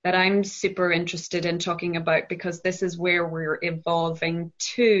I'm super interested in talking about, because this is where we're evolving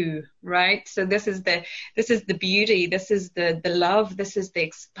to, right? So this is the beauty, this is the love, this is the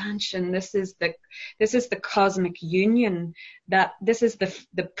expansion, this is the cosmic union, that this is the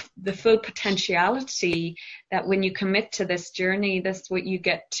full potentiality that when you commit to this journey, that's what you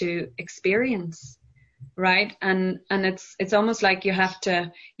get to experience, right? And it's almost like you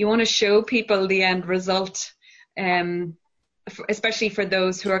want to show people the end result, especially for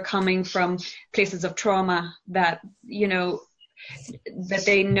those who are coming from places of trauma, that that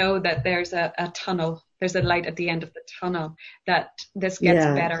they know that there's a tunnel, there's a light at the end of the tunnel, that this gets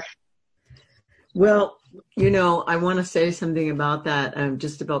better. Well, I want to say something about that,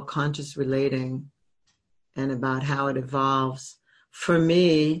 just about conscious relating and about how it evolves. For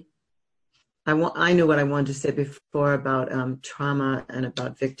me, I knew what I wanted to say before about trauma and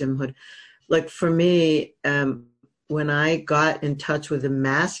about victimhood. Like for me, when I got in touch with the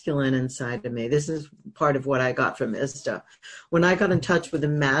masculine inside of me, this is part of what I got from ISTA. When I got in touch with the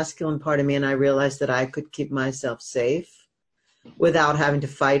masculine part of me and I realized that I could keep myself safe without having to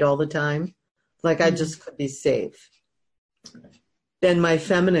fight all the time, like I just could be safe, then my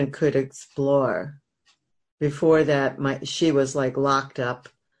feminine could explore. Before that, she was like locked up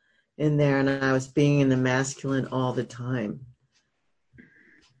in there, and I was being in the masculine all the time.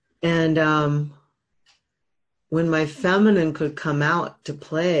 And when my feminine could come out to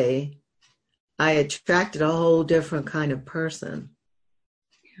play, I attracted a whole different kind of person.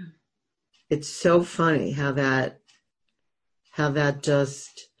 Yeah. It's so funny how that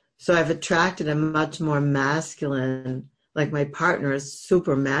just, so I've attracted a much more masculine, like my partner is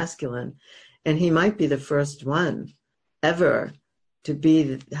super masculine, and he might be the first one ever to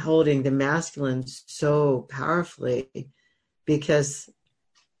be holding the masculine so powerfully, because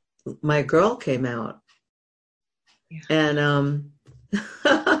my girl came out. Yeah. And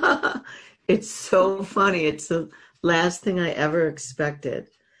it's so funny. It's the last thing I ever expected.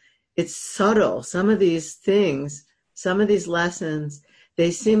 it's subtle. Some of these things, some of these lessons,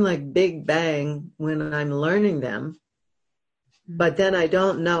 they seem like big bang when I'm learning them, but then I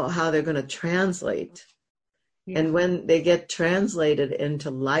don't know how they're going to translate. Yeah. And when they get translated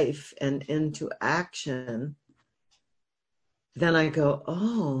into life and into action, then I go,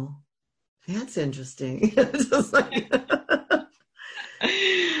 oh, that's interesting. It's just like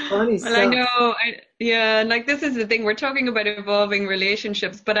funny stuff. Well, I know, like this is the thing, we're talking about evolving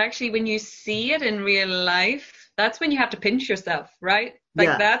relationships, but actually when you see it in real life, that's when you have to pinch yourself, right?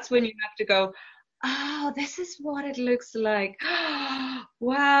 Like that's when you have to go, oh, this is what it looks like.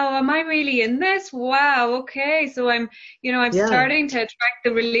 Wow, am I really in this? Wow, okay. So I'm starting to attract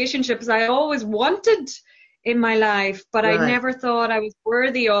the relationships I always wanted in my life, but I never thought I was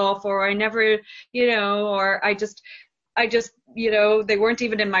worthy of, or I never, or I just, they weren't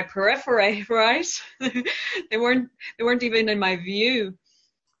even in my periphery, right? they weren't even in my view.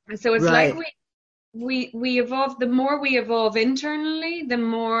 And so it's like we evolve. The more we evolve internally, the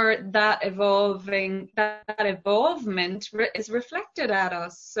more that evolvement is reflected at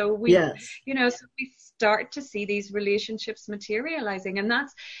us. So we, so we start to see these relationships materializing, and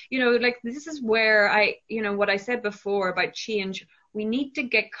that's, like this is where what I said before about change. We need to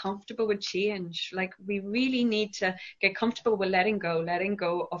get comfortable with change. Like we really need to get comfortable with letting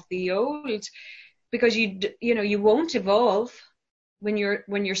go of the old, because you won't evolve when you're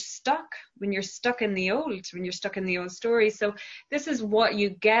stuck in the old story. So this is what you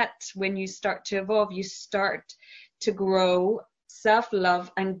get when you start to evolve. You start to grow,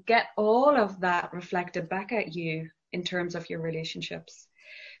 self-love, and get all of that reflected back at you in terms of your relationships.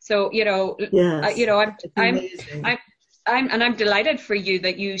 So I'm delighted for you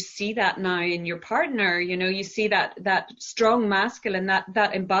that you see that now in your partner. You see that strong masculine,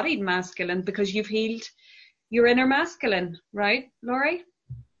 that embodied masculine, because you've healed your inner masculine, right, Laurie?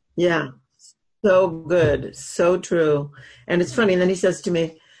 Yeah, so good, so true. And it's funny, and then he says to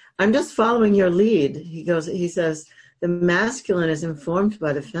me, I'm just following your lead. He says, the masculine is informed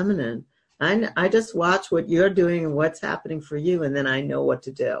by the feminine. I just watch what you're doing and what's happening for you, and then I know what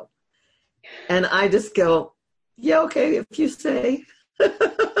to do. And I just go, yeah, okay, if you say.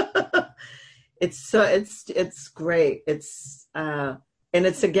 It's great. And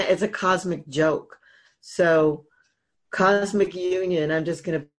it's a cosmic joke. So cosmic union, I'm just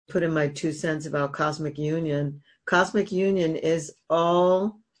going to put in my 2 cents about cosmic union. Cosmic union is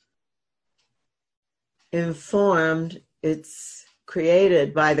all informed. It's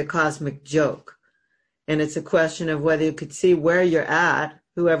created by the cosmic joke. And it's a question of whether you could see where you're at,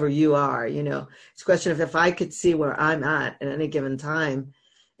 whoever you are, It's a question of if I could see where I'm at any given time,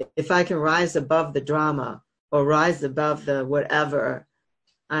 if I can rise above the drama or rise above the whatever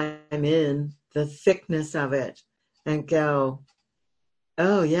I'm in, the thickness of it, and go,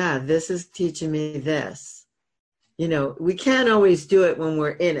 oh yeah, this is teaching me this. We can't always do it when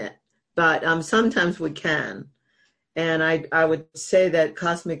we're in it, but sometimes we can. And I would say that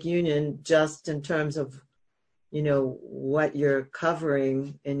cosmic union, just in terms of, what you're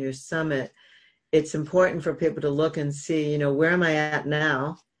covering in your summit, it's important for people to look and see, where am I at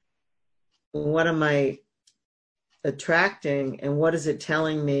now? What am I attracting, and what is it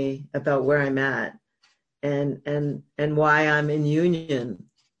telling me about where I'm at, and why I'm in union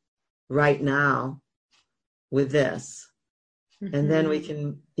right now with this. Mm-hmm. And then we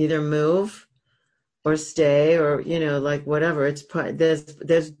can either move or stay, or like whatever. It's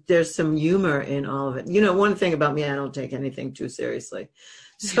there's some humor in all of it. One thing about me, I don't take anything too seriously.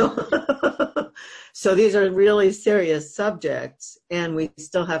 So so these are really serious subjects, and we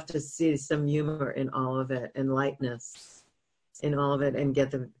still have to see some humor in all of it, and lightness in all of it, and get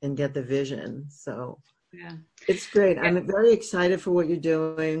the vision. So yeah, it's great. Yeah. I'm very excited for what you're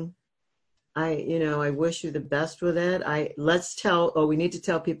doing. I wish you the best with it. We need to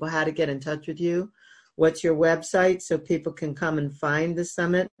tell people how to get in touch with you. What's your website so people can come and find the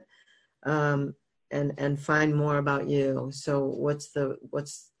summit, and find more about you? So let's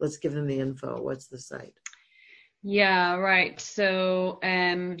give them the info. What's the site? Yeah, right. So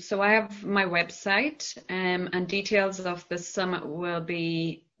I have my website, and details of the summit will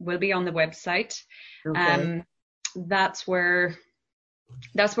be on the website. Okay. That's where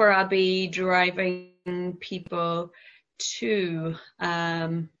I'll be driving people to.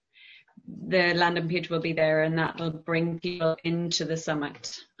 The landing page will be there, and that'll bring people into the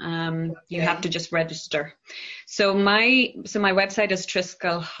summit. You have to just register. So my website is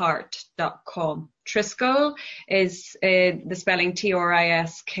triskelheart.com. Triskel is the spelling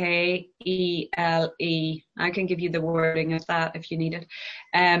Triskele. I can give you the wording of that if you need it.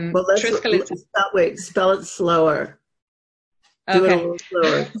 Triskel is. Spell it slower. Do it a Okay. little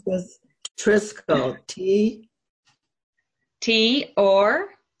slower. Triskel.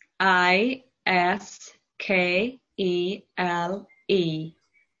 TRISKELE.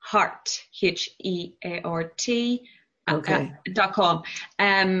 Heart. HEART. Okay. .com.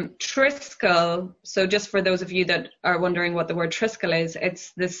 Triskel. So just for those of you that are wondering what the word Triskel is,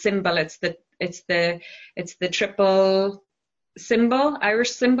 it's the symbol. It's the triple symbol,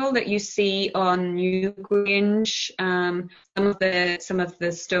 Irish symbol that you see on Newgrange, some of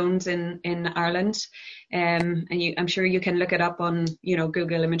the stones in Ireland, and I'm sure you can look it up on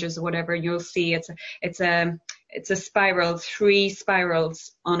Google Images or whatever. You'll see it's a spiral, 3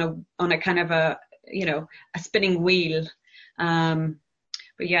 spirals on a kind of a spinning wheel. But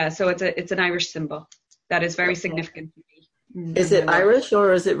yeah, so it's an Irish symbol that is very significant to me. Is it Irish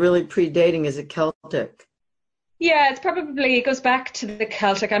or is it really predating? Is it Celtic? Yeah, it goes back to the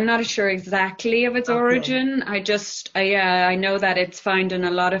Celtic. I'm not sure exactly of its origin. I know that it's found in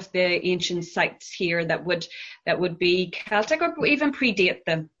a lot of the ancient sites here that would be Celtic or even predate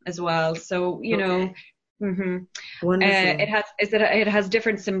them as well. So, Wonderful. It has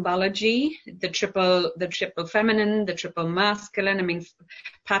different symbology, the triple feminine, the triple masculine. I mean,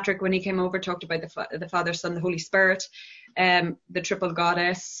 Patrick, when he came over, talked about the Father, Son, the Holy Spirit, the triple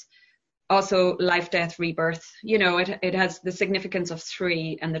goddess. Also, life, death, rebirth. It has the significance of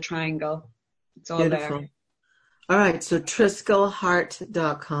 3 and the triangle. It's all Beautiful. there. All right, so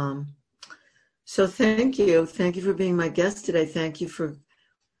TriskelHeart.com. So thank you. Thank you for being my guest today. Thank you for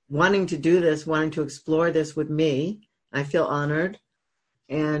wanting to do this, wanting to explore this with me. I feel honored.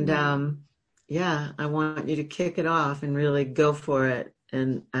 And I want you to kick it off and really go for it.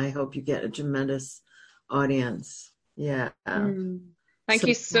 And I hope you get a tremendous audience. Yeah. Thank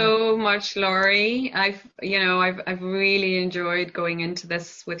you so much, Laurie. I've really enjoyed going into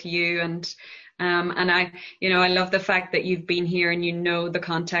this with you, and I love the fact that you've been here and the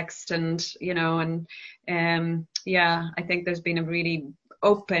context, and I think there's been a really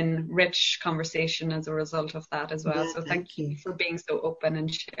open, rich conversation as a result of that as well. So thank you for being so open and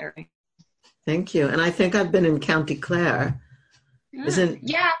sharing. Thank you. And I think I've been in County Clare.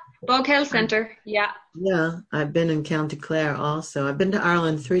 Bog Hill Centre. Yeah, I've been in County Clare also. I've been to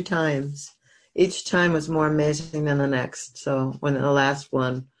Ireland 3 times. Each time was more amazing than the next. So when the last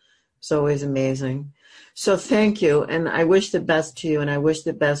one was always amazing. So thank you. And I wish the best to you. And I wish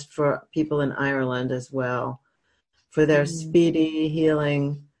the best for people in Ireland as well, for their speedy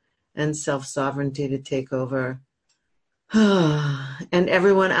healing and self-sovereignty to take over. And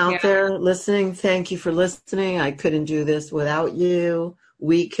everyone out there listening, thank you for listening. I couldn't do this without you.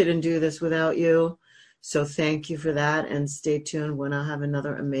 We couldn't do this without you. So thank you for that. And stay tuned when I'll have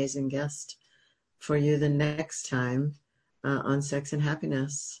another amazing guest for you the next time on Sex and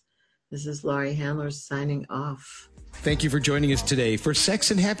Happiness. This is Laurie Handler signing off. Thank you for joining us today for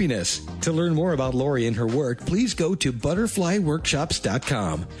Sex and Happiness. To learn more about Laurie and her work, please go to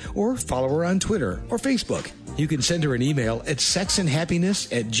butterflyworkshops.com or follow her on Twitter or Facebook. You can send her an email at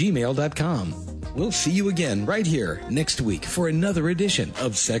sexandhappiness@gmail.com. We'll see you again right here next week for another edition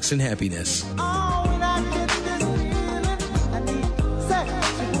of Sex and Happiness.